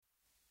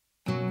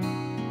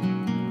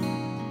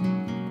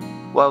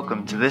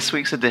Welcome to this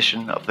week's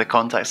edition of the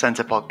Contact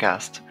Center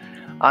podcast.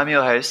 I'm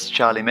your host,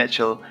 Charlie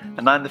Mitchell,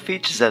 and I'm the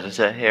features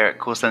editor here at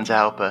Call Center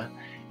Helper.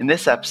 In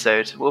this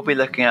episode, we'll be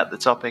looking at the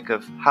topic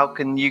of how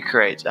can you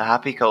create a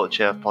happy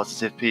culture of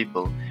positive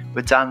people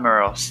with Dan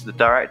Moros, the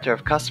Director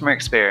of Customer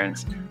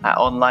Experience at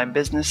online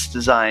business,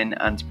 design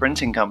and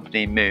printing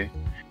company Moo.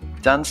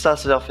 Dan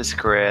started off his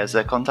career as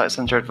a contact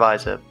center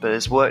advisor, but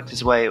has worked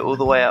his way all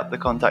the way up the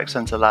contact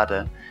center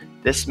ladder.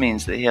 This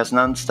means that he has an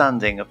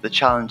understanding of the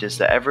challenges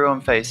that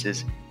everyone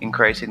faces in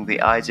creating the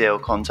ideal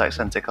contact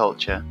center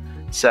culture.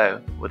 So,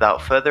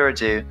 without further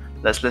ado,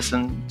 let's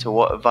listen to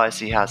what advice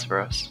he has for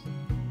us.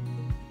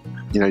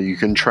 You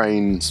can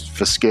train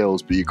for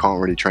skills, but you can't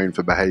really train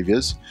for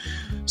behaviors.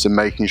 So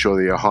making sure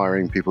that you're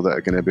hiring people that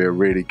are going to be a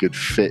really good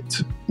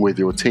fit with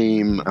your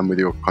team and with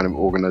your kind of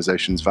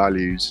organization's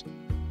values.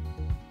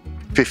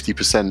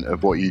 50%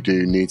 of what you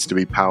do needs to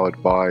be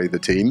powered by the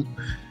team.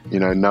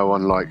 No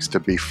one likes to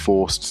be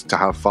forced to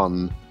have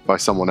fun by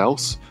someone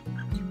else.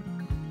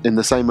 In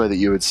the same way that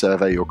you would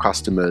survey your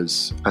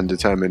customers and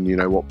determine,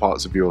 what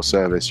parts of your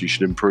service you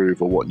should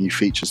improve or what new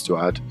features to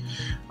add,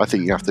 I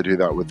think you have to do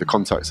that with the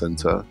contact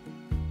center.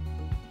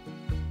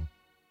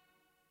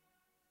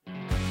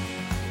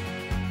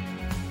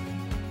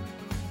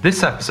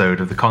 This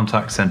episode of the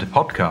Contact Center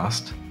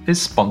podcast is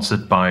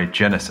sponsored by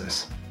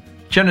Genesys.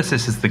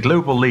 Genesys is the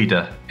global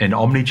leader in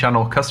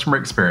omnichannel customer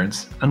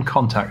experience and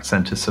contact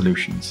center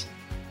solutions.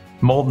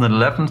 More than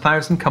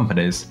 11,000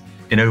 companies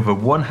in over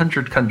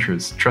 100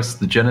 countries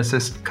trust the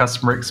Genesys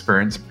customer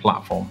experience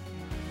platform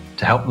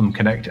to help them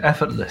connect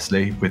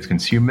effortlessly with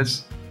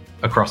consumers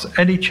across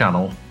any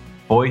channel: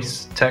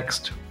 voice,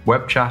 text,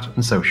 web chat,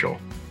 and social.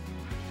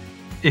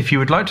 If you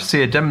would like to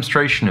see a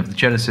demonstration of the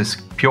Genesys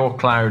Pure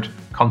Cloud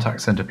Contact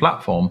Center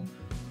platform,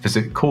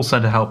 visit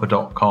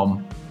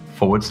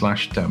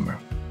callcenterhelper.com/demo.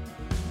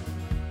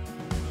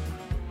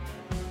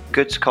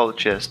 Good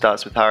culture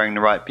starts with hiring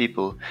the right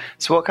people.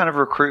 So what kind of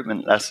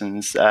recruitment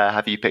lessons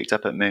have you picked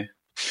up at Moo?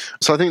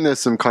 So I think there's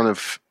some kind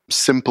of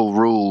simple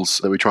rules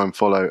that we try and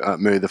follow at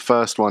Moo. The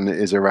first one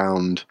is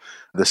around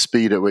the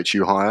speed at which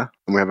you hire.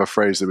 And we have a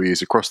phrase that we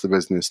use across the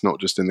business,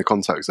 not just in the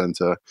contact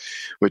center,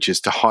 which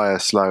is to hire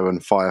slow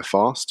and fire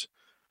fast.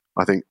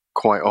 I think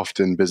quite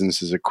often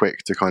businesses are quick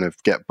to kind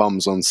of get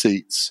bums on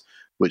seats,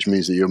 which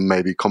means that you're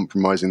maybe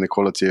compromising the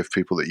quality of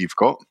people that you've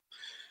got.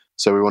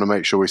 So we want to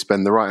make sure we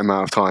spend the right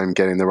amount of time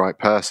getting the right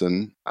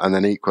person, and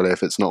then equally,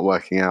 if it's not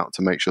working out,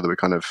 to make sure that we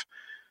kind of,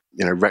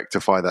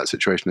 rectify that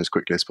situation as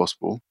quickly as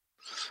possible.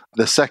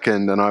 The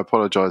second, and I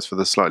apologize for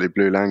the slightly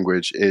blue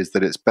language, is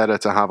that it's better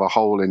to have a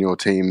hole in your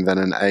team than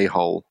an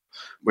a-hole,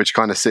 which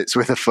kind of sits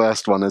with the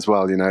first one as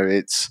well.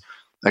 It's,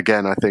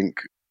 again, I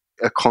think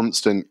a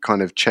constant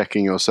kind of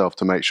checking yourself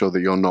to make sure that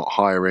you're not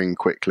hiring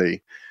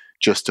quickly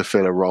just to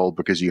fill a role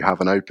because you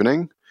have an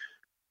opening.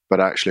 But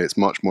actually, it's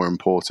much more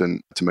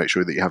important to make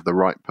sure that you have the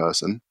right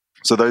person.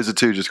 So those are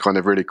two just kind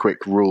of really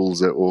quick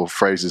rules or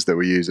phrases that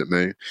we use at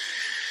Moo.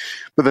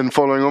 But then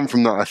following on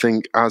from that, I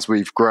think as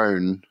we've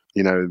grown,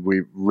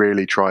 we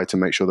really try to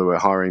make sure that we're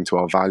hiring to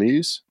our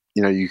values.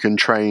 You can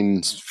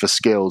train for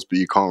skills, but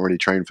you can't really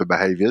train for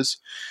behaviors.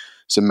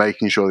 So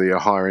making sure that you're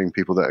hiring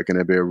people that are going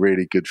to be a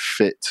really good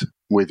fit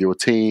with your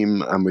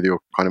team and with your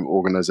kind of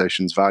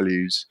organization's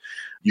values.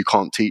 You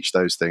can't teach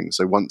those things.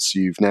 So once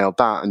you've nailed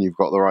that and you've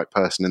got the right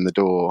person in the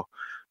door,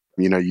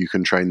 you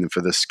can train them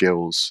for the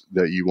skills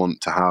that you want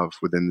to have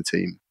within the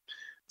team.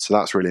 So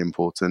that's really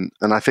important.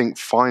 And I think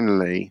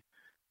finally,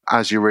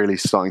 as you're really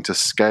starting to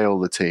scale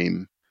the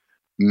team,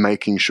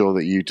 making sure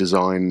that you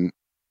design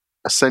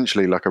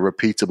essentially like a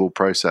repeatable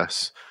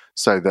process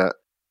so that,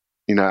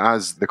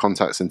 as the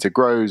contact center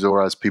grows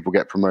or as people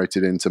get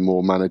promoted into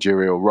more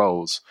managerial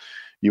roles,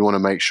 you want to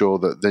make sure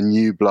that the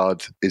new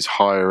blood is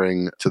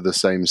hiring to the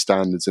same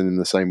standards and in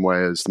the same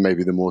way as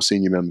maybe the more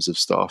senior members of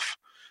staff.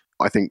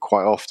 I think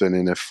quite often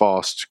in a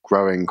fast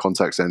growing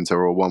contact center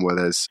or one where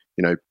there's,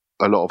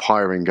 a lot of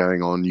hiring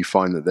going on, you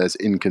find that there's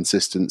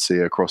inconsistency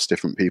across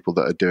different people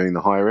that are doing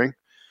the hiring.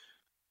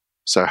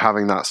 So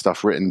having that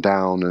stuff written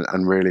down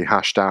and really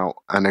hashed out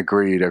and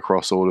agreed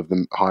across all of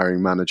the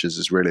hiring managers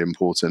is really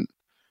important.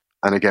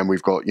 And again,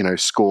 we've got,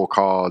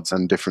 scorecards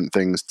and different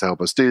things to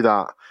help us do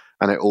that.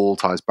 And it all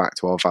ties back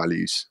to our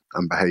values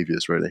and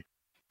behaviors, really.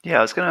 Yeah,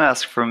 I was going to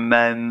ask from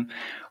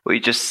what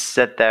you just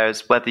said there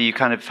is whether you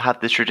kind of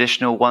have the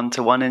traditional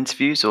one-to-one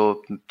interviews,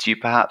 or do you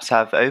perhaps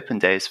have open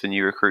days for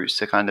new recruits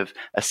to kind of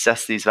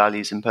assess these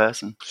values in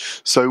person?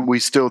 So we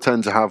still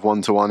tend to have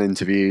one-to-one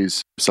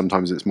interviews.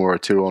 Sometimes it's more a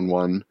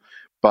two-on-one.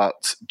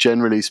 But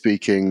generally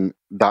speaking,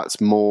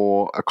 that's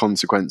more a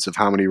consequence of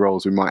how many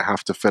roles we might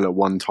have to fill at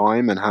one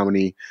time and how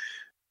many,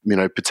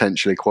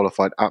 potentially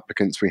qualified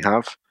applicants we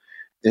have.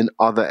 In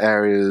other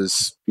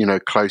areas,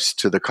 close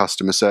to the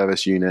customer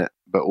service unit,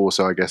 but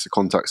also, I guess, a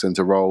contact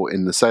center role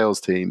in the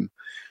sales team,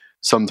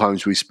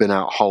 sometimes we spin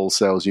out whole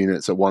sales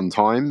units at one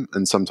time.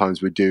 And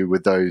sometimes we do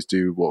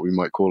what we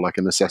might call like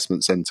an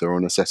assessment center or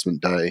an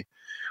assessment day,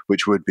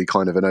 which would be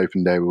kind of an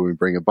open day where we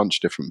bring a bunch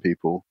of different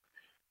people.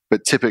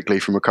 But typically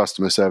from a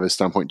customer service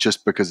standpoint,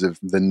 just because of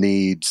the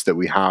needs that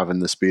we have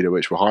and the speed at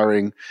which we're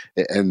hiring,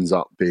 it ends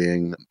up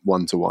being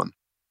one-to-one.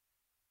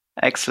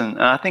 Excellent.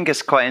 And I think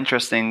it's quite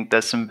interesting.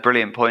 There's some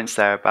brilliant points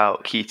there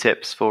about key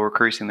tips for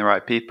recruiting the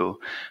right people.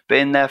 But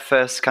in their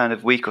first kind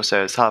of week or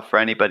so, it's hard for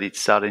anybody to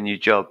start a new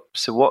job.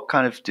 So what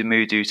kind of do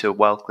Moo do to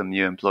welcome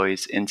new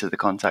employees into the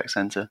contact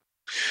center?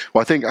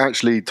 Well, I think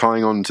actually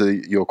tying on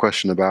to your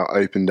question about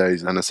open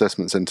days and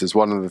assessment centers,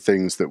 one of the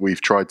things that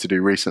we've tried to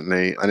do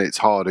recently, and it's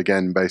hard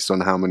again based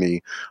on how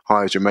many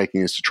hires you're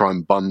making, is to try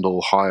and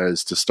bundle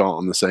hires to start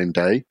on the same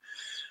day.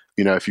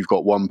 You know, if you've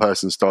got one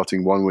person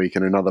starting one week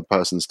and another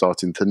person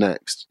starting the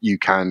next, you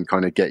can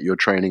kind of get your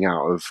training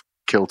out of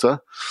kilter.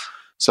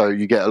 So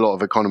you get a lot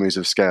of economies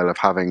of scale of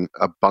having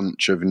a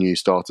bunch of new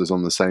starters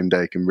on the same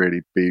day can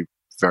really be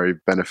very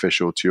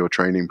beneficial to your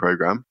training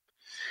program.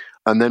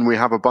 And then we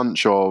have a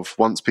bunch of,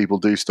 once people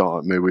do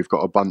start at Moo, we've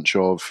got a bunch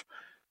of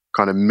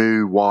kind of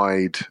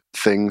Moo-wide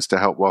things to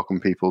help welcome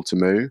people to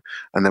Moo.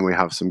 And then we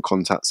have some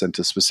contact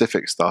center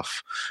specific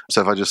stuff.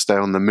 So if I just stay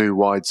on the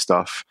Moo-wide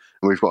stuff,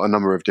 we've got a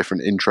number of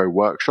different intro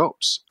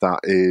workshops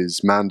that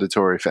is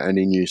mandatory for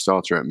any new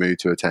starter at Moo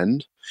to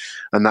attend.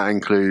 And that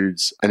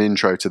includes an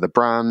intro to the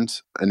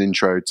brand, an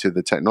intro to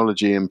the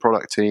technology and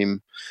product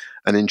team,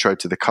 an intro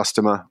to the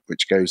customer,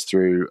 which goes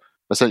through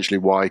essentially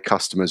why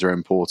customers are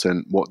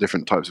important, what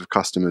different types of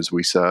customers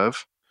we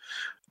serve.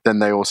 Then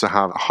they also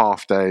have a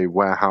half-day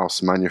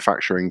warehouse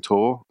manufacturing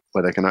tour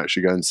where they can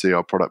actually go and see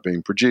our product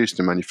being produced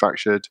and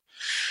manufactured.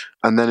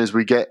 And then as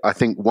we get, I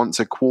think once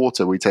a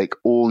quarter, we take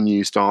all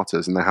new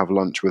starters and they have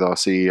lunch with our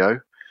CEO,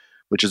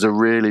 which is a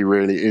really,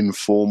 really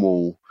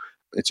informal,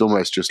 it's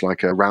almost just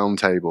like a round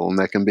table, and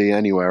there can be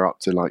anywhere up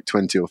to like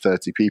 20 or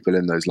 30 people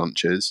in those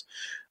lunches.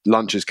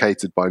 Lunch is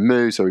catered by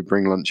Moo, so we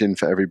bring lunch in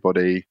for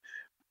everybody.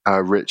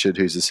 Richard,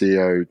 who's the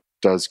CEO,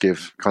 does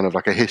give kind of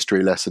like a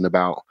history lesson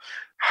about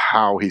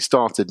how he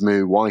started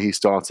Moo, why he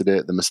started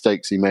it, the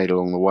mistakes he made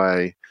along the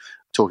way,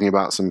 talking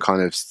about some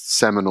kind of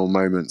seminal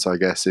moments, I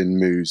guess, in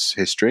Moo's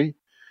history.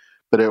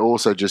 But it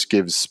also just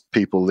gives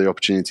people the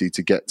opportunity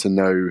to get to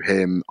know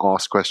him,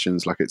 ask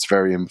questions, like it's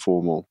very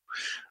informal.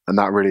 And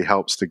that really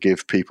helps to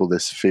give people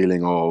this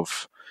feeling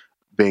of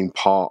being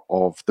part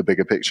of the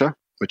bigger picture,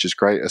 which is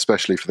great,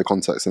 especially for the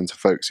contact center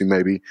folks who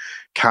maybe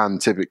can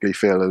typically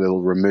feel a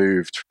little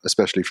removed,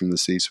 especially from the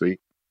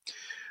C-suite.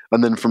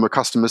 And then from a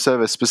customer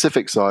service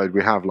specific side,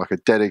 we have like a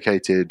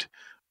dedicated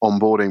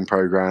onboarding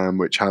program,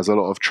 which has a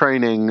lot of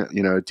training,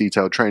 you know, a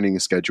detailed training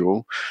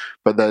schedule,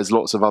 but there's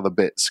lots of other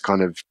bits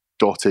kind of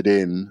dotted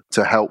in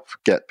to help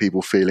get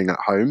people feeling at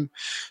home.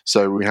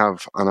 So we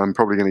have, and I'm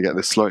probably going to get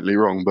this slightly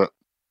wrong, but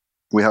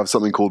we have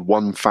something called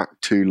 1 Fact,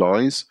 2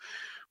 Lies,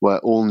 where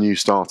all new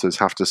starters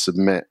have to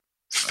submit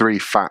 3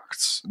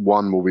 facts.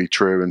 1 will be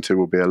true and 2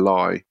 will be a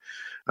lie.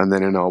 And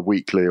then in our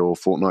weekly or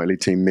fortnightly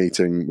team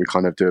meeting, we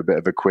kind of do a bit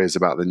of a quiz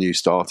about the new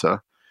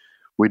starter.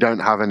 We don't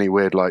have any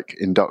weird like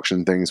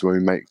induction things where we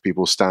make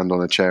people stand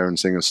on a chair and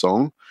sing a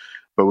song,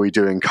 but we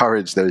do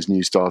encourage those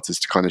new starters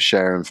to kind of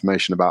share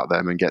information about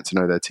them and get to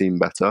know their team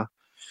better.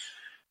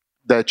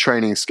 Their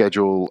training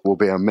schedule will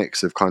be a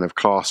mix of kind of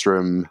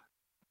classroom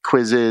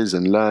quizzes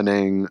and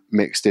learning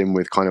mixed in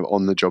with kind of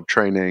on-the-job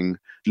training,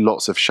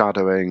 lots of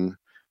shadowing.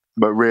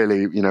 But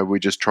really, you know, we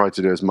just try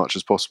to do as much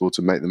as possible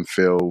to make them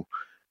feel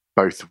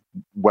both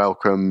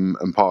welcome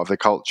and part of the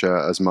culture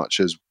as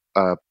much as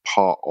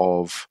part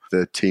of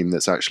the team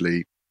that's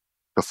actually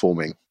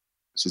performing.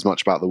 It's as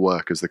much about the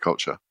work as the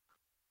culture.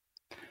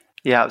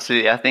 Yeah,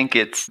 absolutely. I think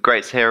it's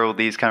great to hear all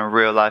these kind of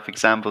real life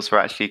examples for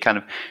actually kind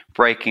of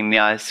breaking the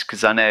ice,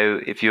 because I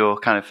know if you're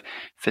kind of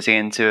fitting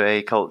into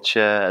a culture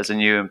as a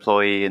new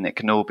employee, and it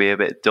can all be a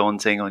bit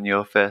daunting on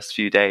your first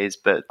few days.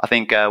 But I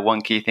think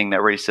one key thing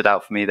that really stood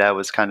out for me there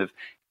was kind of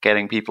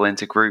getting people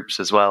into groups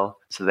as well.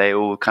 So they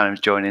all kind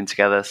of join in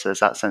together. So there's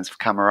that sense of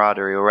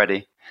camaraderie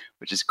already,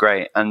 which is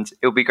great. And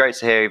it'll be great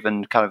to hear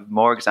even kind of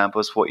more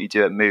examples of what you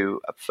do at Moo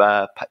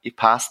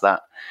past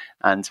that,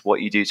 and what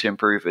you do to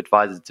improve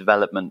advisor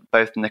development,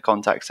 both in the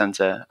contact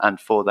center and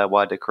for their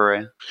wider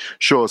career.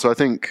 Sure. So I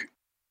think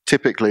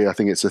typically,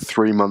 it's a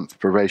 3-month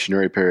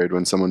probationary period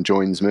when someone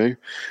joins Moo.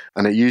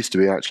 And it used to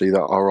be actually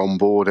that our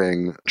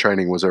onboarding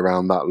training was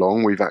around that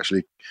long. We've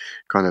actually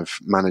kind of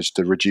managed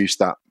to reduce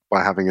that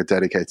by having a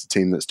dedicated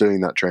team that's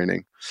doing that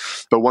training.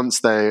 But once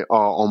they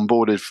are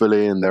onboarded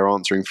fully and they're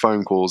answering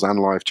phone calls and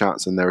live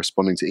chats and they're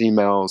responding to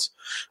emails,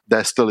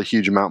 there's still a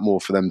huge amount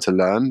more for them to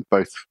learn,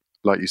 both,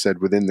 like you said,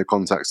 within the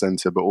contact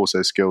center, but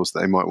also skills that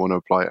they might want to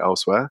apply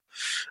elsewhere.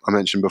 I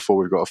mentioned before,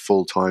 we've got a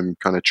full-time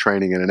kind of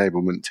training and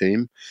enablement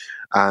team,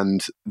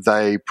 and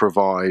they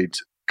provide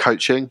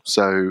coaching.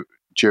 So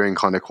during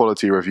kind of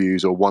quality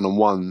reviews or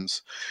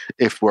one-on-ones,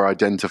 if we're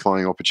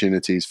identifying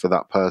opportunities for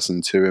that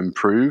person to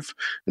improve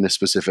in a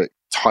specific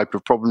type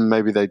of problem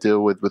maybe they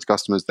deal with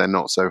customers they're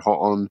not so hot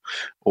on,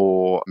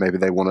 or maybe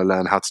they want to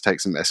learn how to take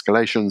some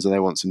escalations and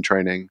they want some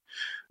training.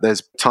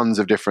 There's tons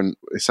of different,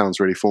 it sounds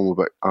really formal,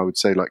 but I would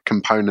say like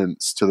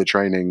components to the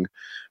training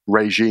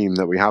regime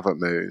that we have at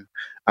Moo.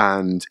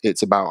 And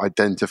it's about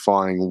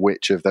identifying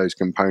which of those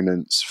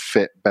components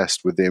fit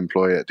best with the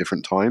employee at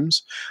different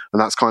times.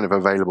 And that's kind of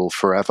available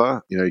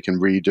forever. You can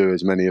redo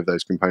as many of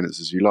those components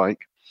as you like.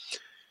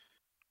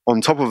 On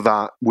top of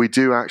that, we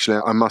do actually,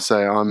 I must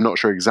say, I'm not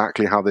sure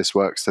exactly how this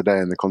works today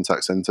in the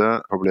contact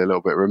center, probably a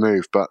little bit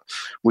removed, but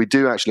we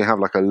do actually have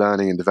like a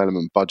learning and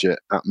development budget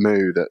at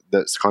Moo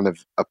that's kind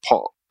of a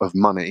pot of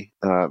money,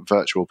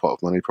 virtual pot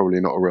of money, probably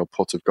not a real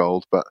pot of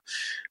gold, but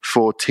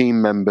for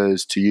team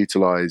members to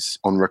utilize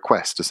on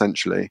request,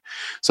 essentially.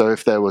 So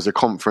if there was a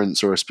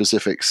conference or a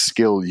specific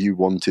skill you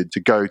wanted to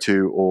go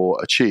to or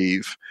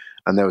achieve,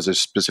 and there was a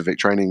specific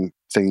training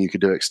thing you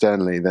could do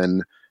externally,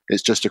 then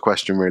it's just a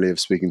question really of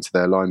speaking to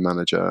their line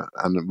manager,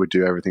 and we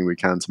do everything we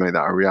can to make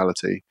that a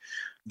reality.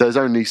 There's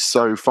only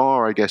so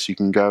far, I guess, you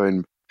can go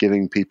in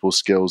giving people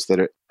skills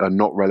that are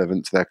not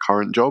relevant to their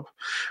current job.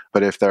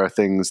 But if there are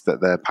things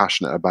that they're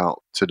passionate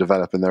about to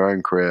develop in their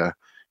own career,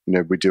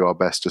 we do our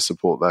best to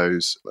support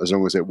those as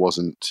long as it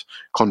wasn't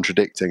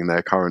contradicting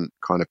their current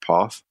kind of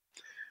path.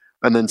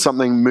 And then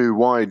something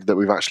Moo-wide that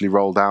we've actually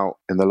rolled out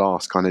in the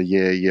last kind of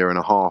year and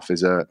a half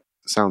is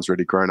sounds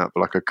really grown up,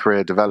 but like a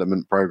career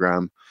development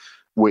program,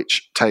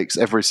 which takes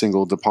every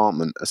single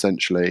department,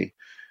 essentially,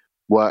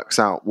 works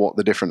out what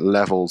the different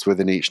levels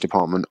within each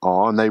department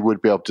are, and they would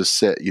be able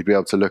to you'd be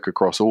able to look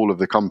across all of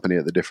the company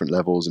at the different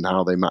levels and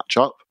how they match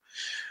up.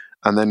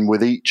 And then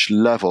with each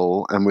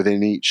level and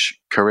within each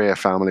career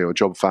family or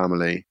job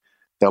family,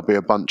 there'll be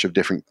a bunch of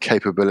different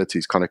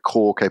capabilities, kind of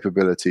core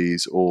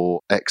capabilities or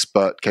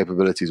expert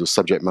capabilities or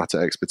subject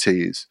matter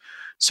expertise,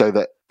 so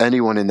that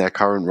anyone in their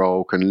current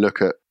role can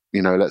look at,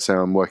 let's say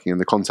I'm working in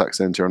the contact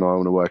center and I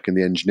want to work in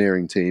the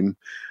engineering team.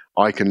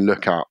 I can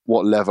look at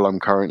what level I'm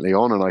currently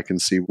on, and I can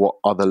see what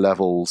other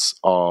levels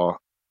are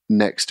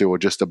next to or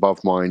just above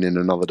mine in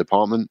another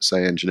department,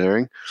 say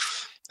engineering.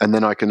 And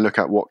then I can look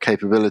at what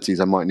capabilities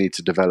I might need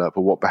to develop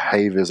or what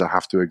behaviors I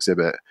have to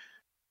exhibit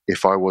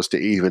if I was to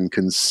even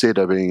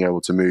consider being able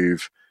to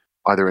move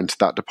either into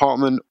that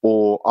department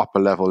or up a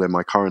level in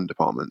my current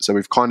department. So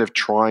we've kind of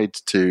tried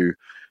to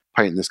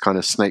paint this kind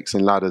of snakes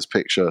and ladders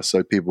picture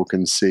so people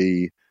can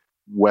see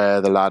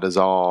where the ladders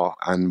are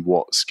and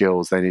what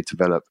skills they need to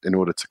develop in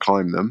order to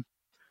climb them.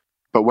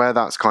 But where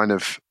that's kind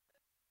of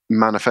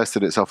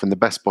manifested itself in the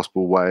best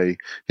possible way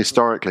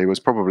historically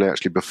was probably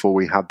actually before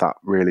we had that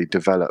really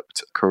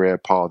developed career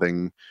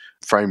pathing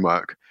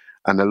framework.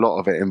 And a lot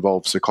of it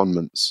involves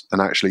secondments and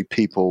actually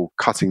people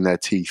cutting their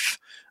teeth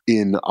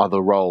in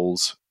other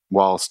roles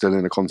while still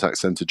in a contact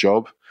center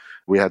job.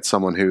 We had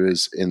someone who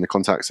is in the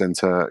contact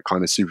center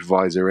kind of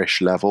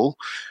supervisor-ish level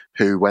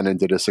who went and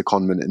did a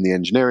secondment in the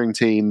engineering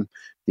team.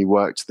 He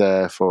worked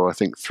there for, I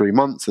think, 3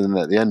 months. And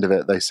then at the end of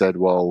it, they said,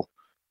 well,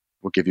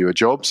 we'll give you a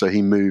job. So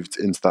he moved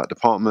into that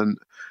department.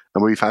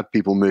 And we've had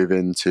people move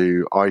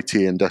into IT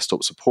and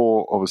desktop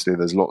support. Obviously,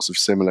 there's lots of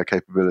similar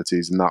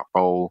capabilities in that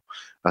role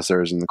as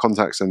there is in the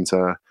contact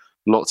center.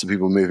 Lots of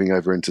people moving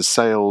over into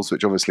sales,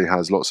 which obviously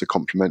has lots of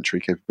complementary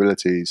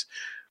capabilities.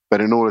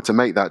 But in order to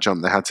make that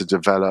jump, they had to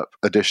develop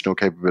additional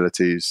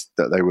capabilities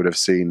that they would have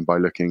seen by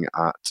looking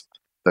at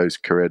those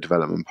career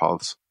development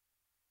paths.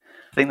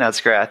 I think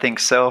that's great. I think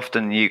so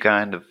often you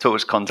kind of talk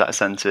to contact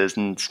centers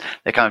and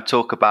they kind of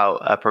talk about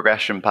a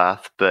progression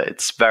path, but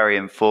it's very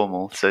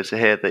informal. So to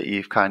hear that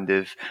you've kind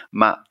of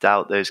mapped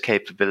out those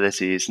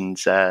capabilities and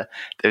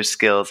those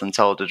skills and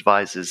told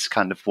advisors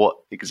kind of what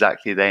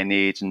exactly they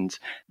need, and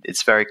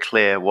it's very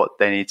clear what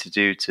they need to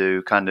do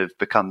to kind of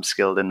become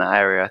skilled in that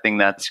area. I think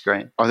that's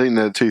great. I think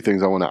there are two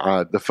things I want to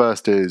add. The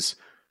first is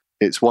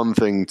it's one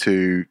thing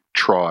to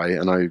try,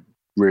 and I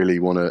really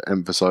want to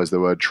emphasize the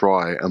word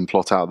try and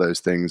plot out those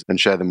things and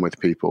share them with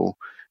people.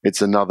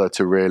 It's another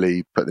to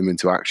really put them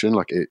into action.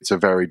 Like, it's a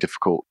very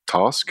difficult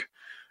task.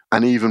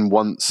 And even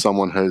once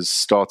someone has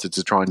started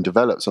to try and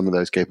develop some of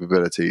those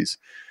capabilities,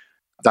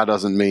 that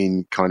doesn't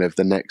mean kind of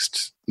the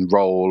next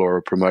role or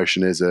a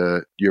promotion is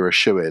you're a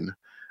shoo-in.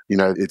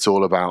 It's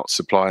all about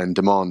supply and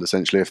demand,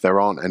 essentially. If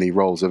there aren't any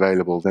roles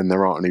available, then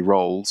there aren't any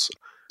roles.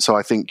 So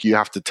I think you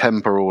have to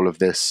temper all of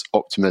this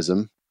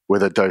optimism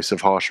with a dose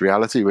of harsh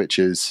reality, which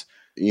is,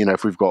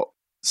 if we've got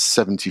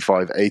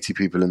 75, 80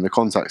 people in the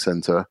contact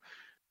center,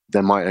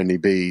 there might only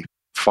be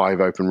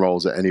 5 open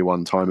roles at any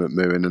one time at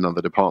Moo in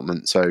another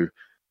department. So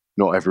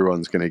not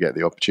everyone's going to get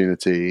the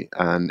opportunity.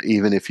 And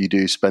even if you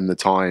do spend the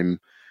time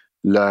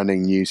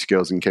learning new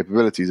skills and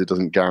capabilities, it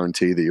doesn't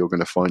guarantee that you're going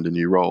to find a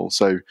new role.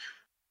 So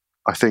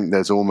I think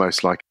there's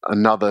almost like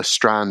another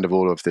strand of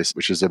all of this,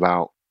 which is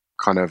about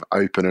kind of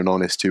open and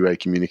honest two-way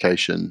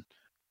communication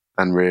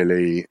and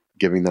really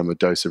giving them a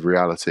dose of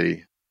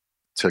reality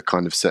to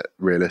kind of set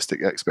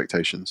realistic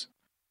expectations.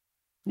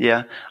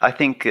 Yeah, I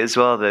think as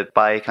well that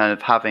by kind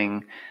of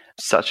having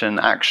such an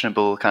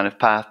actionable kind of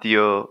path,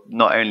 you're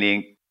not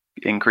only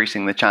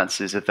increasing the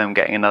chances of them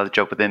getting another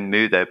job within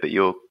Moo though, but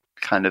you're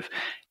kind of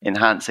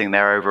enhancing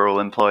their overall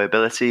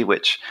employability,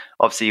 which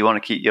obviously you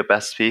want to keep your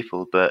best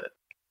people, but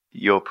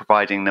you're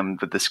providing them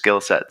with the skill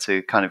set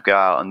to kind of go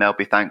out, and they'll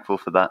be thankful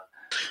for that.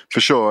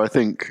 For sure. I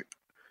think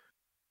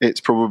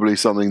it's probably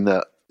something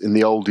that in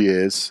the old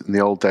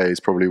days,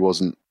 probably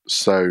wasn't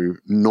so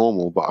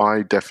normal, but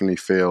I definitely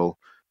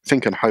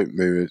think and hope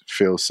Moo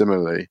feels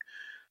similarly,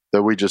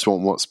 that we just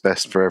want what's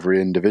best for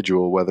every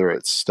individual, whether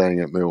it's staying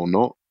at Moo or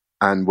not,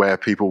 and where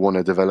people want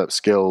to develop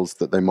skills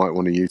that they might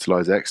want to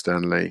utilize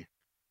externally,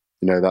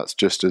 that's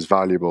just as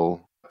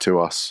valuable to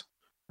us.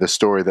 The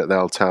story that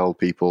they'll tell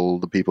people,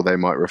 the people they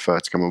might refer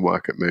to come and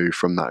work at Moo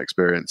from that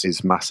experience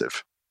is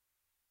massive.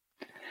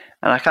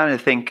 And I kind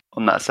of think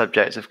on that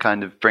subject of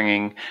kind of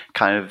bringing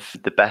kind of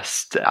the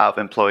best out of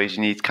employees,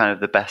 you need kind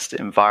of the best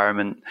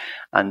environment.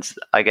 And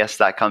I guess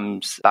that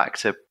comes back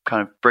to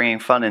kind of bringing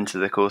fun into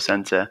the call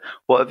center.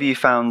 What have you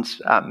found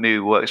at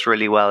Moo works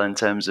really well in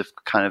terms of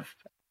kind of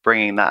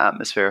bringing that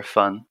atmosphere of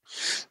fun?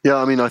 Yeah,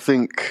 I mean, I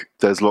think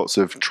there's lots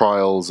of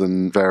trials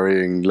and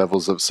varying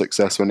levels of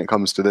success when it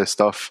comes to this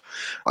stuff.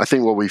 I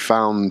think what we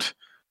found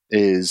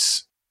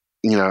is,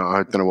 I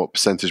don't know what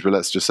percentage, but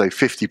let's just say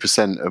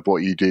 50% of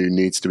what you do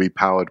needs to be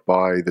powered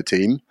by the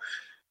team.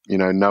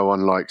 No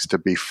one likes to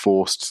be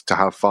forced to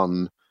have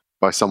fun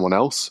by someone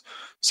else.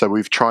 So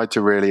we've tried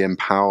to really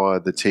empower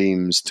the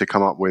teams to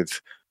come up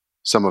with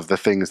some of the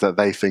things that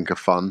they think are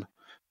fun.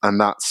 And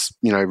that's,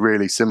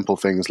 really simple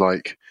things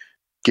like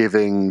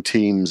giving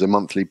teams a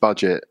monthly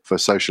budget for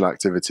social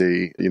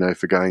activity,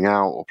 for going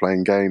out or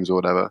playing games or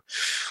whatever.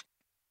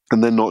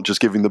 And then not just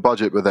giving the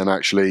budget, but then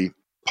actually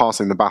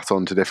passing the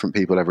baton to different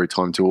people every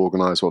time to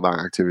organise what that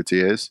activity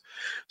is.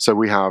 So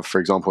we have,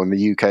 for example, in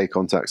the UK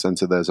contact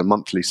centre, there's a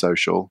monthly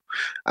social,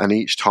 and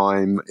each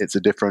time it's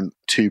a different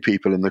 2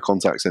 people in the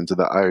contact centre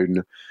that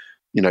own,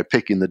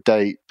 picking the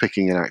date,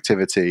 picking an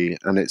activity,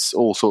 and it's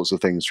all sorts of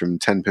things from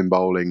 10-pin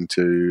bowling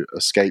to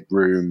escape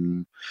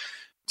room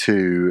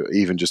to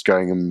even just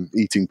going and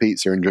eating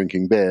pizza and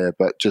drinking beer,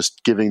 but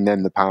just giving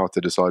them the power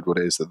to decide what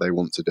it is that they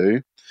want to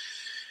do.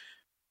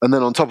 And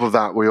then on top of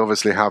that, we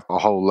obviously have a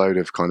whole load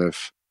of kind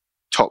of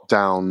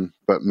top-down,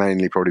 but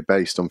mainly probably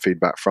based on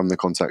feedback from the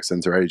contact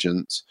center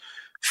agents.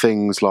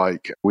 Things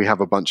like we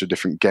have a bunch of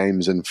different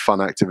games and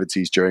fun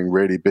activities during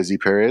really busy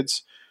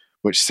periods,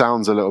 which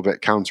sounds a little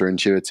bit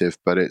counterintuitive,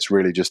 but it's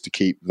really just to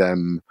keep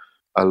them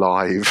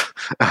alive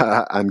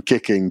and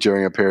kicking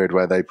during a period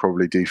where they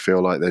probably do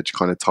feel like they're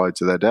kind of tied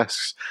to their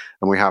desks.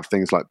 And we have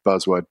things like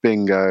buzzword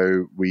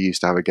bingo. We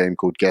used to have a game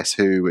called Guess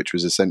Who, which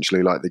was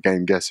essentially like the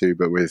game Guess Who,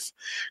 but with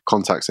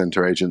contact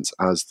center agents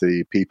as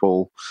the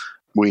people.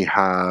 We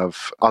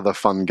have other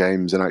fun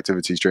games and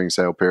activities during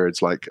sale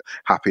periods like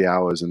happy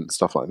hours and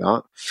stuff like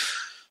that.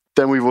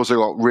 Then we've also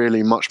got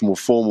really much more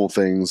formal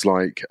things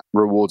like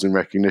rewards and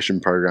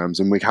recognition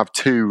programs. And we have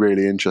 2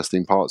 really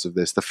interesting parts of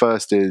this. The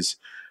first is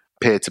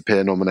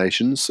peer-to-peer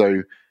nominations.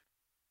 So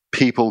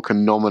people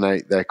can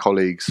nominate their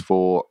colleagues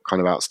for kind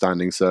of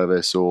outstanding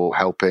service or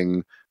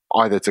helping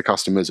either to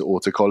customers or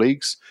to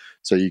colleagues.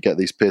 So you get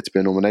these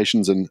peer-to-peer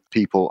nominations and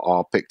people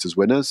are picked as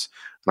winners.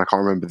 And I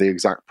can't remember the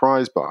exact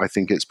prize, but I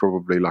think it's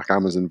probably like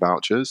Amazon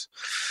vouchers.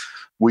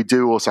 We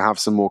do also have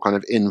some more kind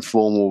of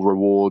informal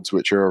rewards,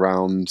 which are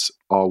around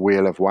our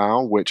Wheel of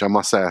Wow, which I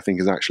must say I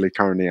think is actually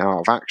currently out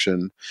of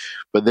action.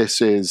 But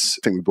this is,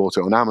 I think we bought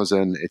it on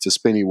Amazon. It's a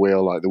spinny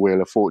wheel like the Wheel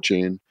of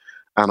Fortune.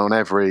 And on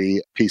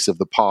every piece of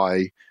the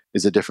pie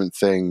is a different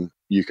thing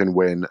you can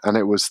win. And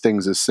it was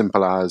things as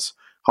simple as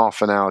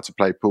half an hour to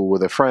play pool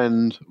with a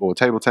friend or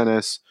table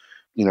tennis,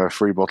 a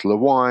free bottle of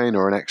wine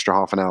or an extra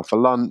half an hour for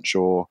lunch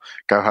or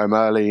go home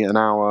early an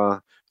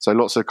hour. So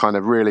lots of kind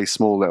of really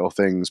small little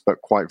things,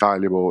 but quite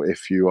valuable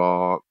if you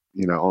are,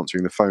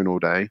 answering the phone all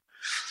day.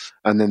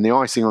 And then the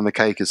icing on the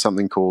cake is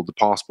something called the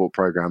Passport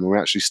Program. And we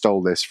actually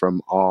stole this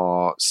from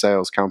our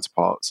sales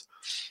counterparts.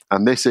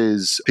 And this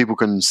is, people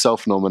can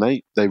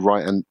self-nominate. They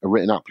write a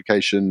written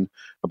application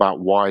about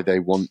why they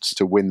want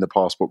to win the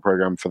Passport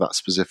Program for that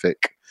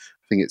specific,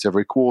 I think it's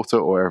every quarter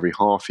or every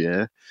half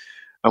year.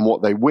 And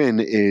what they win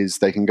is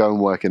they can go and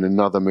work in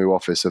another Moo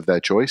office of their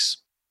choice.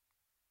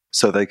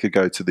 So they could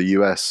go to the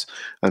US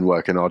and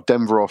work in our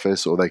Denver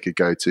office, or they could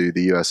go to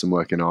the US and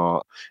work in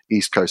our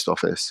East Coast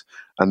office.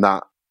 And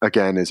that,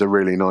 again, is a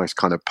really nice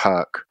kind of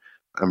perk.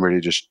 And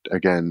really just,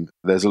 again,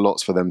 there's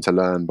lots for them to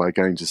learn by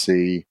going to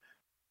see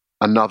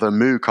another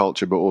Moo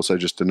culture, but also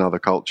just another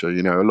culture.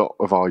 A lot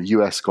of our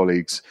US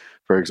colleagues,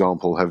 for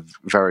example, have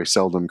very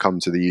seldom come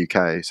to the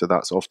UK. So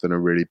that's often a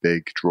really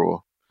big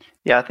draw.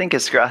 Yeah, I think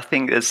it's great. I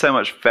think there's so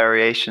much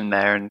variation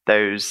there and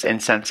those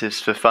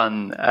incentives for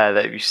fun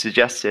that you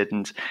suggested.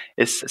 And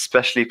it's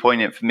especially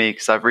poignant for me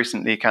because I've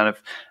recently kind of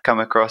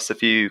come across a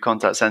few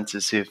contact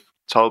centers who've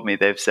told me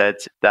they've said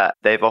that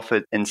they've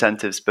offered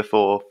incentives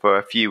before for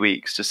a few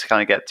weeks just to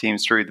kind of get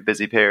teams through the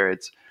busy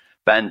periods.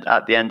 But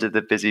at the end of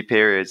the busy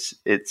periods,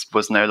 it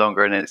was no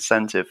longer an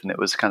incentive and it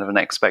was kind of an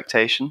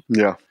expectation.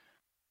 Yeah.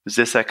 Was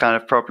this a kind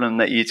of problem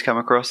that you'd come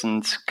across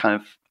and kind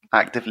of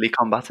actively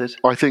combated?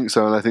 I think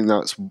so. And I think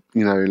that's,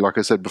 like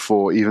I said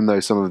before, even though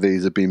some of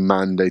these have been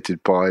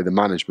mandated by the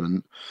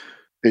management,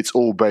 it's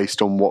all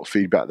based on what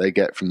feedback they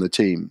get from the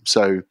team.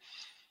 So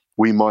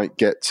we might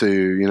get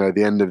to,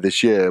 the end of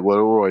this year,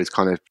 we're always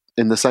kind of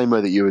in the same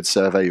way that you would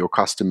survey your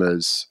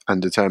customers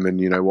and determine,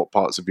 what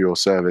parts of your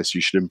service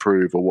you should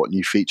improve or what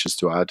new features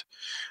to add.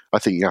 I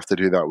think you have to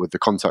do that with the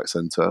contact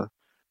center.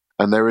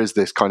 And there is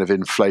this kind of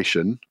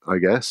inflation, I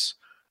guess,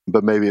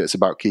 but maybe it's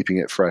about keeping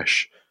it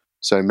fresh.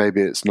 So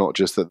maybe it's not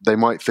just that they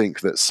might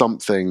think that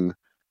something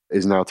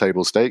is now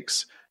table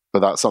stakes, but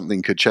that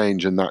something could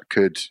change and that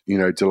could,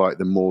 delight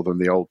them more than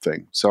the old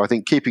thing. So I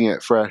think keeping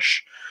it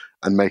fresh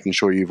and making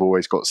sure you've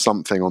always got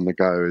something on the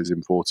go is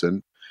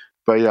important.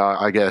 But yeah,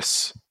 I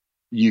guess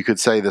you could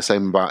say the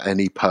same about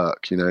any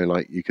perk,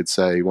 like you could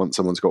say once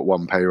someone's got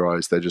one pay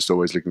rise, they're just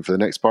always looking for the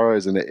next pay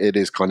rise. And it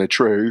is kind of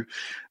true.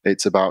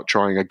 It's about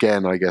trying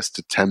again, I guess,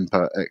 to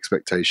temper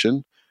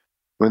expectation.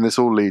 When this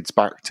all leads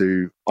back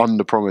to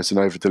under promise and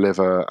over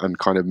deliver and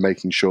kind of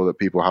making sure that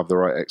people have the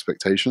right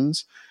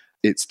expectations.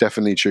 It's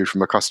definitely true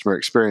from a customer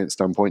experience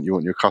standpoint. You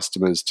want your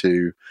customers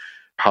to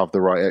have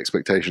the right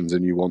expectations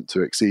and you want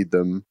to exceed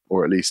them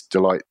or at least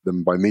delight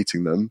them by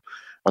meeting them.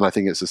 And I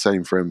think it's the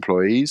same for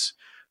employees.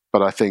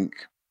 But I think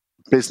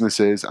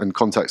businesses and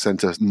contact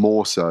centers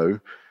more so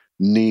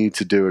need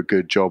to do a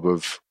good job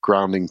of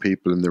grounding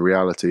people in the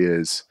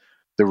realities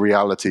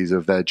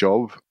of their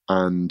job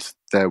and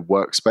their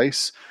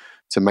workspace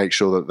to make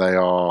sure that they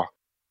are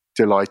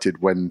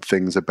delighted when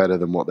things are better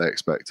than what they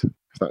expect.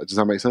 Does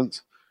that make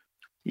sense?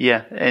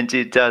 Yeah,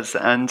 indeed it does.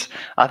 And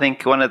I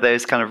think one of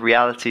those kind of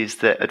realities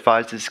that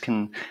advisors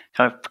can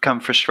kind of become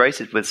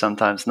frustrated with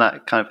sometimes, and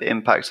that kind of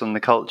impacts on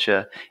the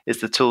culture, is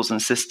the tools and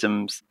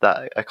systems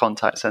that a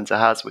contact center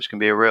has, which can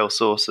be a real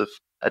source of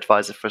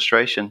advisor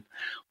frustration.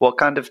 What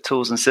kind of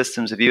tools and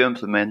systems have you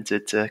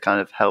implemented to kind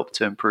of help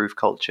to improve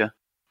culture?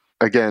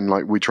 Again,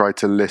 like we try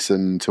to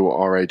listen to what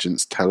our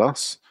agents tell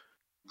us.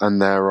 And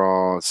there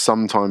are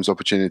sometimes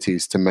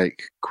opportunities to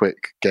make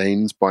quick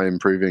gains by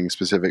improving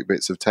specific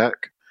bits of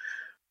tech.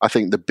 I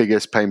think the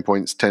biggest pain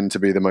points tend to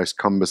be the most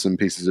cumbersome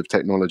pieces of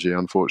technology,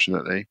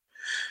 unfortunately.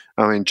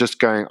 I mean,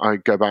 I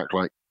go back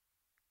like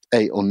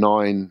 8 or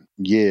 9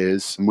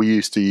 years, and we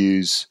used to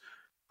use,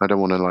 I don't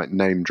want to like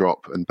name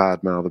drop and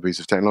badmouth a piece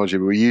of technology,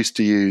 but we used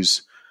to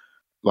use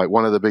like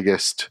one of the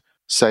biggest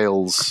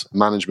sales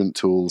management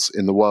tools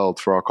in the world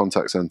for our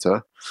contact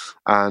center.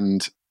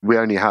 And we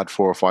only had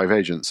 4 or 5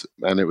 agents,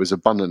 and it was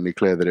abundantly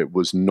clear that it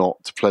was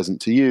not pleasant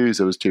to use.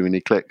 There was too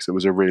many clicks. It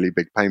was a really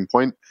big pain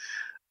point.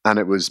 And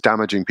it was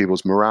damaging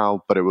people's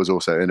morale, but it was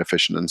also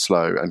inefficient and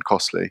slow and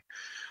costly.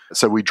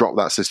 So we dropped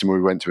that system and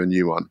we went to a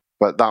new one.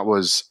 But that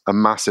was a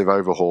massive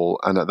overhaul.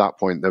 And at that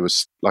point, there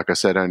was, like I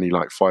said, only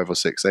like 5 or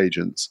 6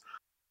 agents.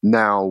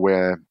 Now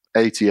we're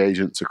 80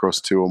 agents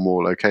across 2 or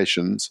more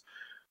locations.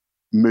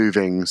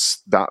 Moving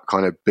that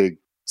kind of big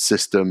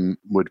system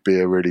would be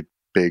a really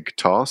big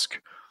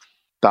task.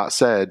 That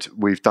said,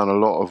 we've done a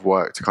lot of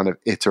work to kind of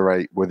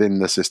iterate within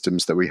the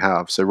systems that we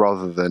have. So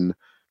rather than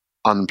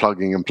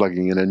unplugging and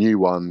plugging in a new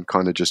one,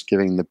 kind of just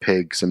giving the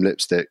pig some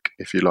lipstick,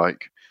 if you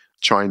like,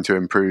 trying to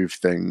improve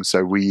things.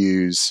 So we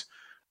use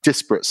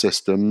disparate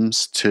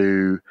systems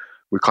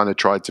we kind of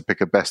tried to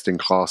pick a best in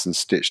class and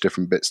stitch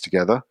different bits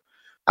together.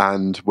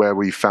 And where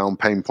we found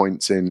pain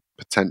points in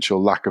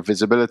potential lack of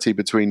visibility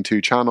between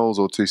 2 channels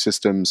or 2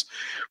 systems,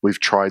 we've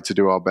tried to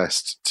do our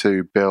best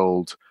to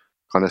build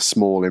kind of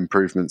small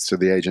improvements to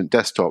the agent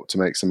desktop to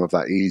make some of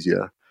that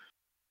easier.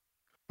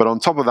 But on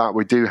top of that,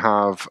 we do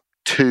have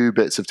 2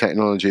 bits of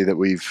technology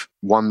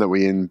one that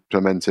we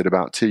implemented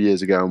about 2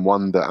 years ago, and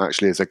one that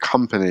actually as a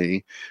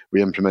company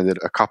we implemented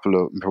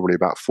probably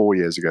about 4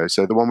 years ago.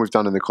 So the one we've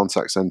done in the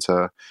contact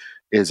center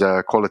is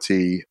a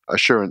quality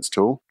assurance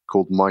tool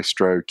called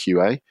Maestro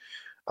QA.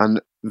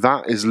 And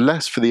that is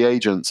less for the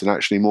agents and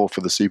actually more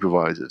for the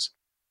supervisors.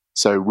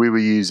 So we were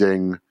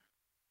using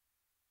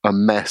a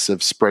mess of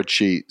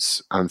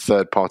spreadsheets and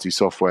third-party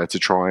software to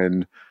try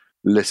and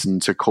listen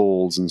to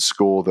calls and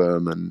score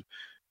them, and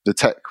the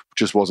tech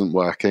just wasn't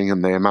working,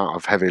 and the amount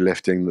of heavy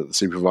lifting that the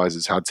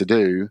supervisors had to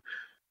do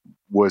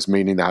was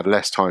meaning they had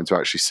less time to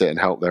actually sit and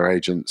help their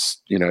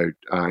agents,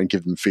 and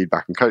give them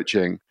feedback and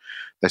coaching.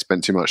 They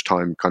spent too much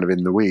time kind of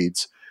in the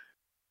weeds.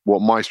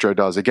 What Maestro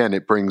does, again,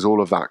 it brings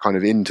all of that kind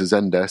of into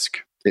Zendesk.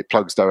 It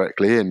plugs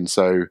directly in,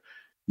 so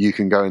you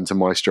can go into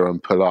Maestro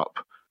and pull up,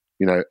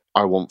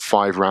 I want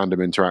 5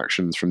 random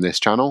interactions from this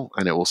channel,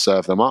 and it will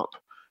serve them up,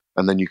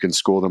 and then you can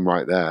score them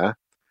right there.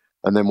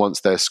 And then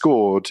once they're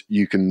scored,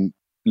 you can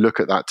look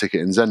at that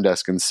ticket in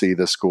Zendesk and see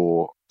the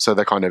score. So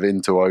they're kind of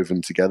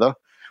interwoven together.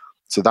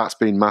 So that's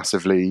been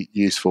massively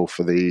useful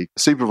for the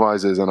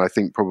supervisors, and I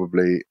think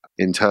probably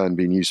in turn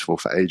been useful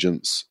for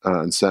agents,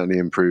 and certainly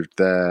improved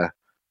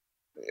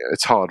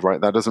it's hard,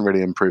 right? That doesn't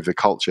really improve the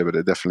culture, but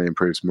it definitely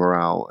improves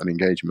morale and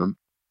engagement.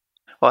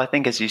 Well, I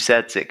think as you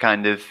said, it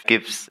kind of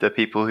gives the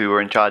people who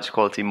are in charge of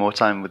quality more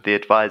time with the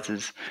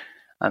advisors,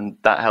 and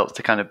that helps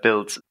to kind of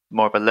build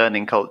more of a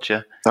learning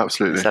culture.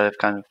 Absolutely. Instead of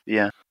kind of,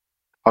 yeah.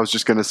 I was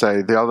just going to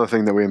say, the other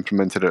thing that we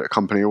implemented at a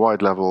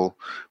company-wide level,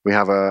 we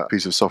have a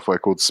piece of software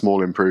called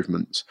Small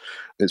Improvements.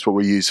 It's what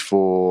we use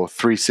for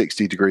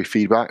 360-degree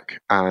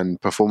feedback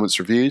and performance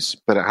reviews,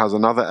 but it has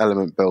another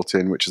element built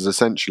in, which is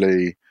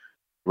essentially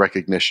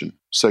recognition.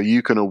 So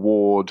you can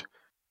award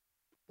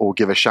or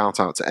give a shout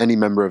out to any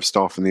member of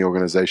staff in the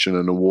organization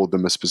and award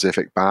them a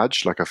specific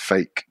badge, like a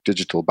fake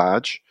digital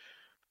badge.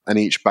 And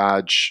each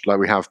badge, like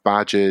we have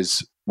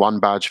badges, 1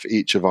 badge for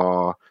each of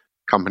our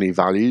company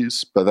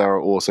values, but there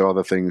are also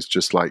other things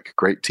just like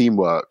great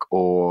teamwork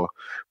or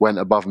went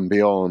above and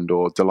beyond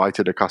or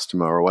delighted a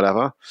customer or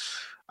whatever.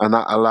 And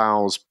that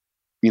allows,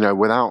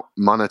 without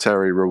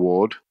monetary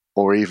reward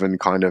or even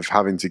kind of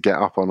having to get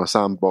up on a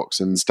sandbox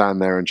and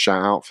stand there and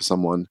shout out for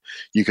someone,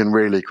 you can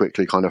really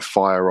quickly kind of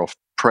fire off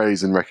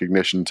praise and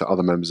recognition to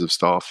other members of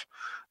staff.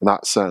 And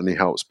that certainly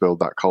helps build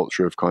that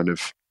culture of kind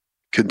of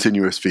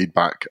continuous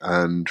feedback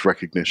and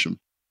recognition.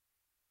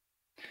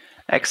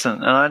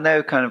 Excellent. And I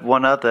know kind of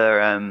one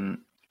other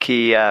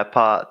key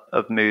part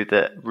of Moo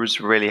that was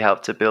really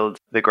helped to build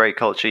the great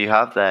culture you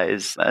have there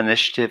is an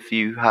initiative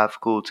you have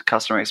called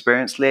Customer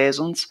Experience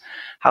Liaisons.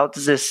 How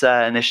does this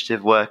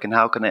initiative work, and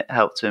how can it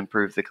help to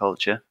improve the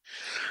culture?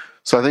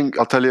 So I think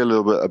I'll tell you a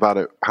little bit about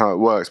it, how it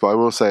works, but I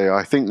will say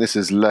I think this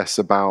is less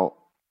about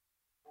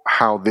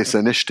how this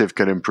initiative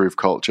can improve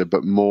culture,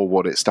 but more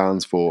what it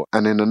stands for.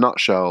 And in a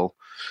nutshell,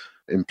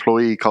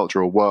 employee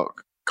culture or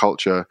work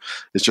culture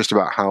is just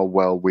about how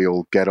well we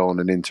all get on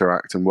and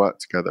interact and work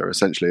together,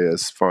 essentially,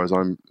 as far as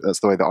that's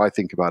the way that I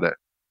think about it.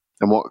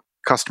 And what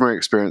Customer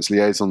Experience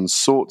Liaisons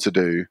sought to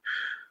do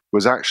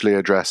was actually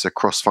address a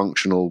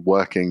cross-functional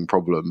working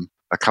problem,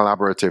 a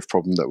collaborative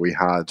problem that we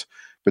had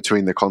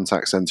between the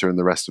contact center and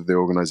the rest of the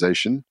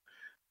organization.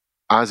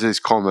 As is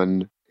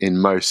common in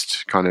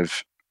most kind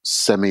of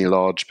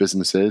semi-large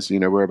businesses,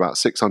 we're about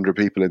 600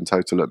 people in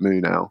total at Moo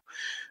now,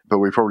 but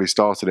we probably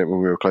started it when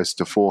we were closer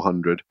to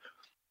 400.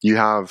 You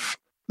have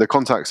the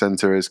contact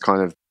center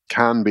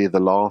can be the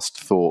last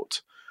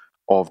thought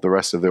of the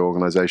rest of the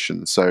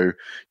organization. So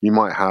you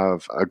might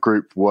have a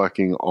group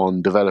working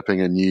on developing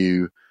a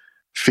new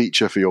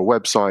feature for your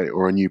website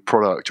or a new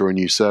product or a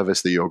new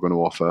service that you're going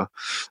to offer.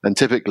 And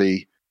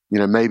typically,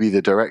 maybe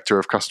the director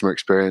of customer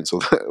experience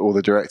or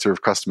the director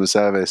of customer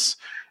service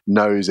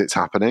knows it's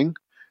happening,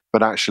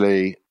 but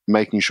actually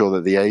making sure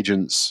that the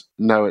agents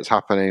know it's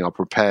happening, are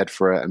prepared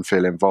for it and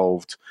feel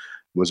involved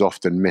was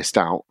often missed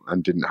out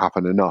and didn't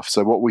happen enough.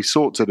 So what we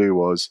sought to do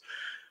was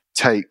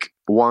take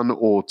one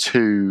or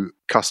two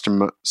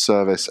customer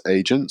service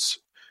agents.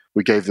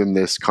 We gave them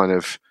this kind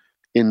of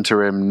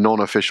interim,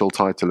 non-official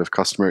title of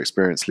Customer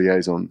Experience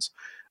Liaisons,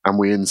 and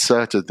we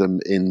inserted them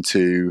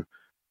into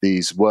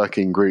these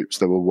working groups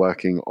that were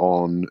working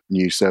on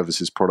new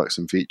services, products,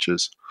 and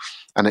features.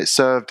 And it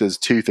served as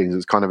two things.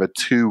 It's kind of a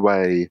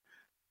two-way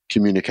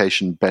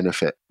communication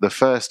benefit. The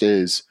first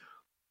is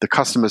the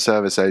customer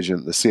service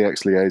agent, the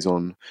CX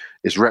liaison,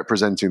 is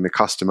representing the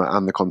customer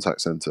and the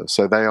contact center.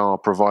 So they are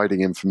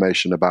providing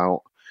information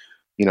about,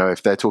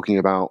 if they're talking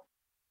about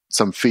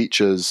some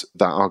features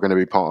that are going to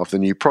be part of the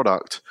new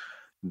product,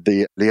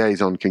 the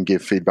liaison can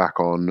give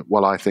feedback on,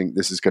 well, I think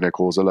this is going to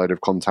cause a load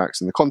of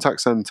contacts in the contact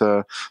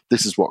center.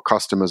 This is what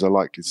customers are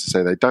likely to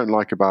say they don't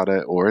like about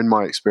it. Or in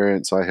my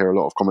experience, I hear a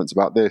lot of comments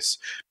about this.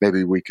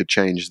 Maybe we could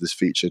change this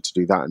feature to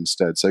do that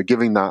instead. So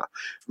giving that,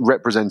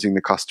 representing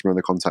the customer and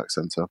the contact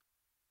center.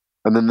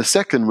 And then the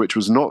second, which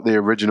was not the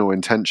original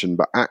intention,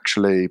 but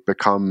actually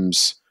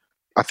becomes,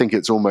 I think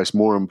it's almost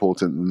more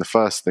important than the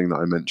first thing that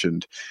I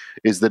mentioned,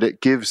 is that it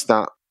gives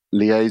that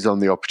liaison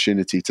the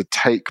opportunity to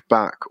take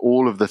back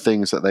all of the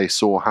things that they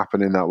saw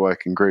happen in that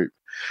working group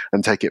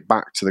and take it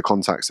back to the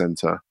contact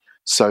center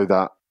so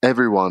that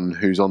everyone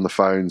who's on the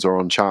phones or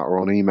on chat or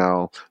on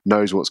email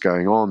knows what's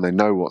going on, they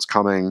know what's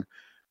coming.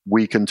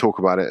 We can talk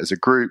about it as a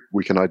group.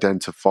 We can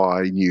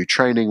identify new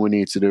training we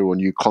need to do or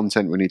new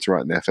content we need to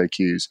write in the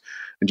FAQs.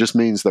 It just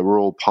means that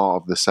we're all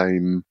part of the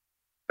same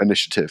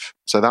initiative.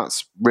 So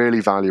that's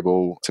really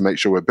valuable to make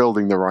sure we're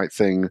building the right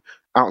thing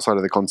outside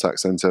of the contact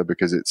center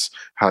because it's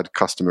had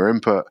customer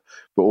input,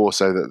 but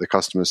also that the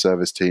customer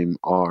service team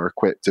are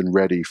equipped and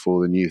ready for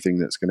the new thing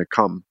that's going to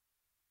come.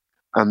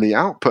 And the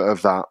output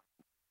of that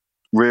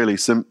really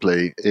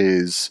simply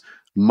is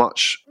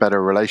much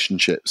better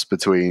relationships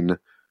between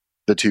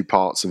the two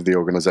parts of the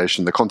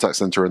organization, the contact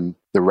center and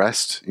the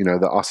rest,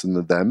 the us and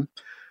the them.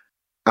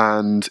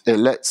 And it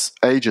lets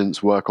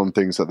agents work on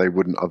things that they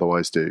wouldn't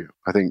otherwise do.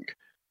 I think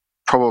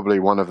probably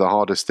one of the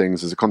hardest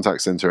things as a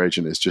contact center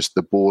agent is just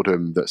the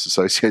boredom that's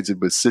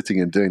associated with sitting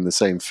and doing the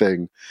same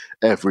thing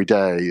every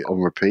day on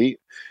repeat.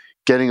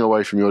 Getting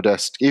away from your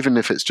desk, even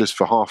if it's just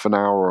for half an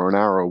hour or an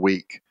hour a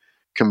week,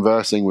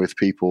 conversing with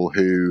people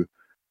who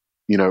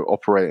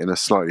operate in a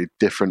slightly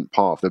different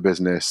part of the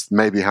business,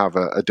 maybe have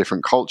a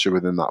different culture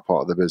within that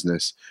part of the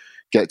business,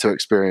 get to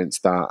experience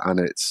that. And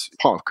it's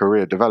part of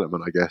career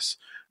development, I guess,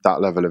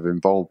 that level of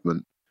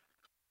involvement.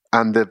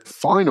 And the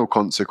final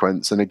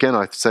consequence, and again,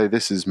 I'd say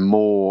this is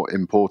more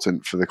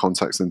important for the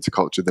contact center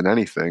culture than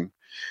anything,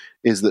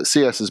 is that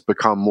CS has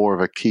become more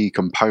of a key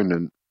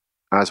component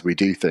as we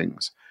do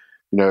things.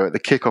 At the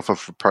kickoff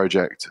of a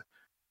project,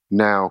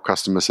 now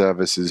customer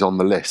service is on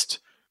the list.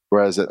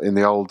 Whereas in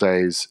the old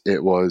days,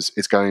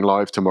 it's going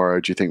live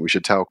tomorrow. Do you think we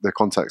should tell the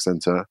contact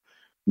center?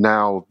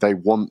 Now they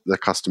want the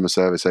customer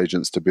service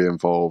agents to be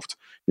involved.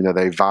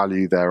 They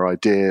value their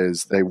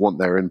ideas. They want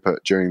their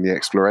input during the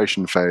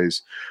exploration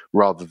phase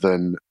rather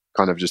than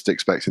kind of just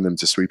expecting them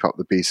to sweep up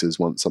the pieces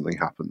once something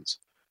happens.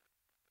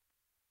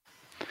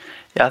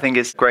 Yeah, I think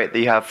it's great that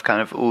you have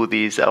kind of all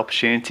these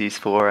opportunities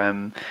for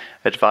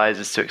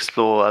advisors to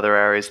explore other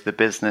areas of the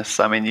business.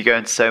 I mean, you go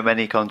into so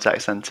many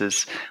contact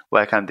centers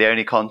where kind of the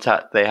only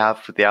contact they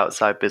have with the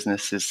outside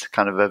business is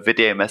kind of a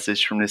video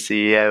message from the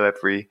CEO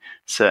every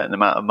certain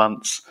amount of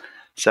months.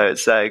 So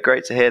it's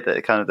great to hear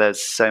that kind of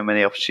there's so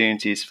many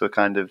opportunities for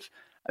kind of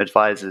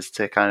advisors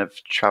to kind of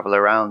travel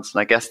around.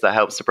 And I guess that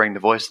helps to bring the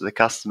voice of the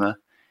customer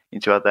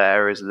into other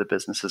areas of the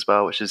business as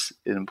well, which is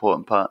an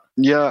important part.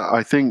 Yeah,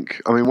 I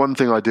mean, one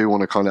thing I do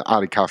want to kind of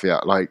add a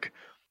caveat, like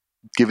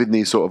giving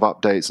these sort of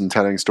updates and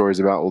telling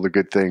stories about all the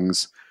good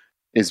things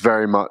is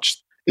very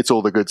much, it's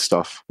all the good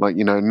stuff. Like,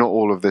 you know, not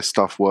all of this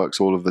stuff works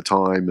all of the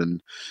time,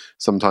 and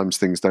sometimes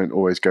things don't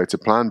always go to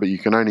plan, but you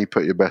can only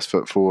put your best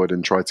foot forward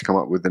and try to come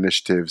up with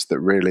initiatives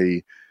that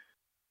really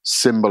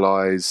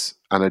symbolize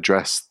and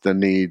address the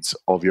needs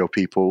of your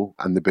people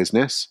and the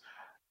business.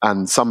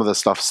 And some of the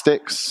stuff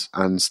sticks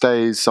and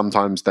stays.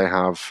 Sometimes they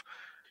have,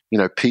 you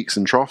know, peaks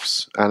and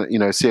troughs. And, you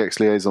know, CX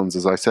Liaisons,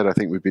 as I said, I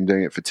think we've been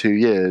doing it for 2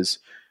 years.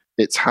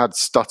 It's had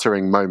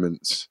stuttering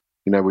moments.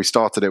 You know, we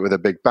started it with a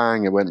big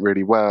bang. It went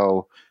really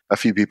well. A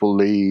few people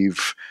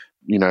leave.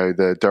 You know,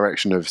 the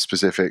direction of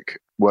specific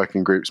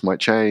working groups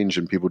might change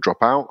and people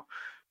drop out.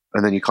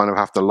 And then you kind of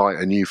have to light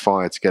a new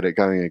fire to get it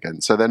going again.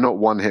 So they're not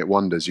one-hit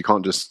wonders. You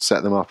can't just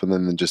set them up and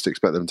then just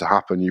expect them to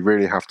happen. You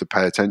really have to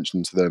pay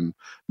attention to them,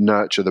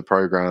 nurture the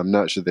program,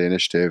 nurture the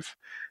initiative.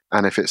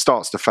 And if it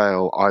starts to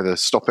fail, either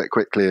stop it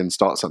quickly and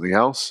start something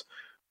else,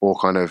 or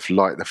kind of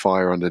light the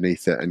fire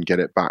underneath it and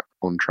get it back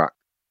on track.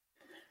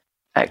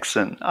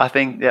 Excellent. I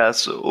think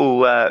that's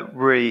all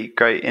really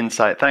great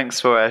insight.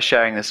 Thanks for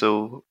sharing this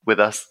all with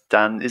us,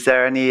 Dan. Is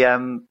there any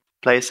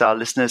place our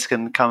listeners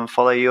can come and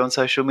follow you on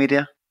social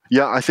media?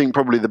 Yeah, I think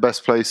probably the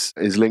best place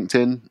is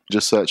LinkedIn.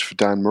 Just search for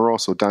Dan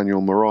Moros or Daniel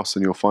Moros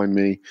and you'll find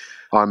me.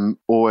 I'm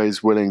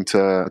always willing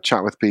to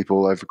chat with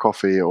people over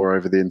coffee or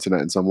over the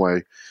internet in some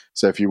way.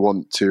 So if you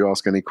want to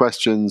ask any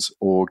questions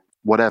or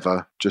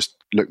whatever, just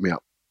look me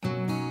up.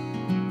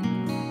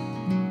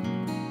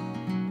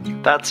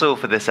 That's all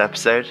for this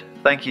episode.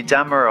 Thank you,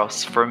 Dan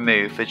Moros from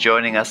Moo, for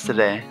joining us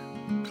today.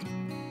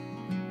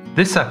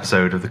 This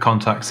episode of the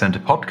Contact Center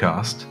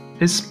podcast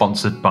is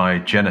sponsored by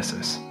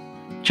Genesys.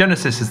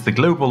 Genesys is the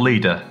global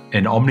leader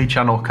in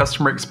omni-channel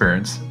customer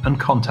experience and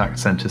contact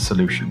center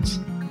solutions.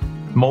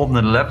 More than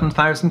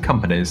 11,000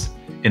 companies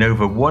in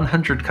over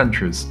 100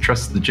 countries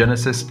trust the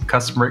Genesys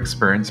customer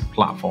experience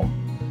platform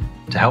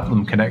to help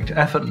them connect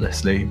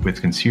effortlessly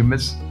with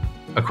consumers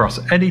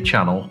across any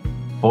channel: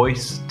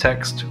 voice,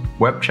 text,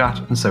 web chat,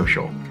 and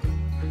social.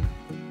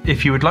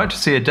 If you would like to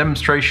see a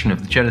demonstration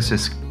of the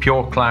Genesys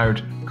Pure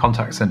Cloud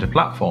Contact Center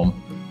platform,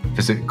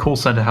 visit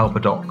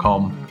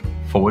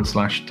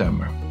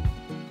callcenterhelper.com/demo.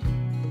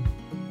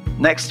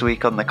 Next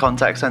week on the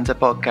Contact Center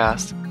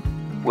podcast,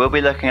 we'll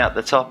be looking at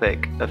the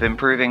topic of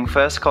improving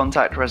first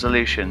contact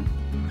resolution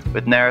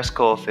with Neris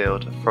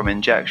Caulfield from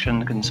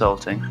Injection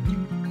Consulting.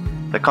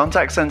 The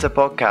Contact Center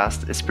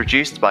podcast is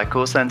produced by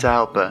Call Center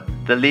Helper,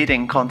 the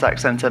leading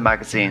contact center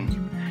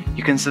magazine.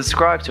 You can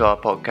subscribe to our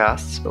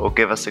podcasts or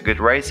give us a good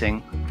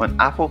rating on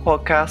Apple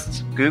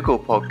Podcasts, Google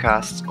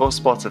Podcasts, or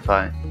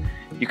Spotify.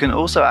 You can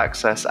also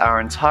access our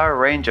entire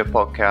range of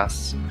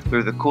podcasts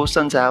through the Call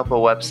Center Helper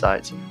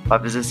website by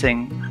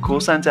visiting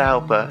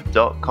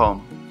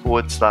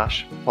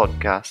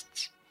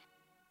callcenterhelper.com/podcasts.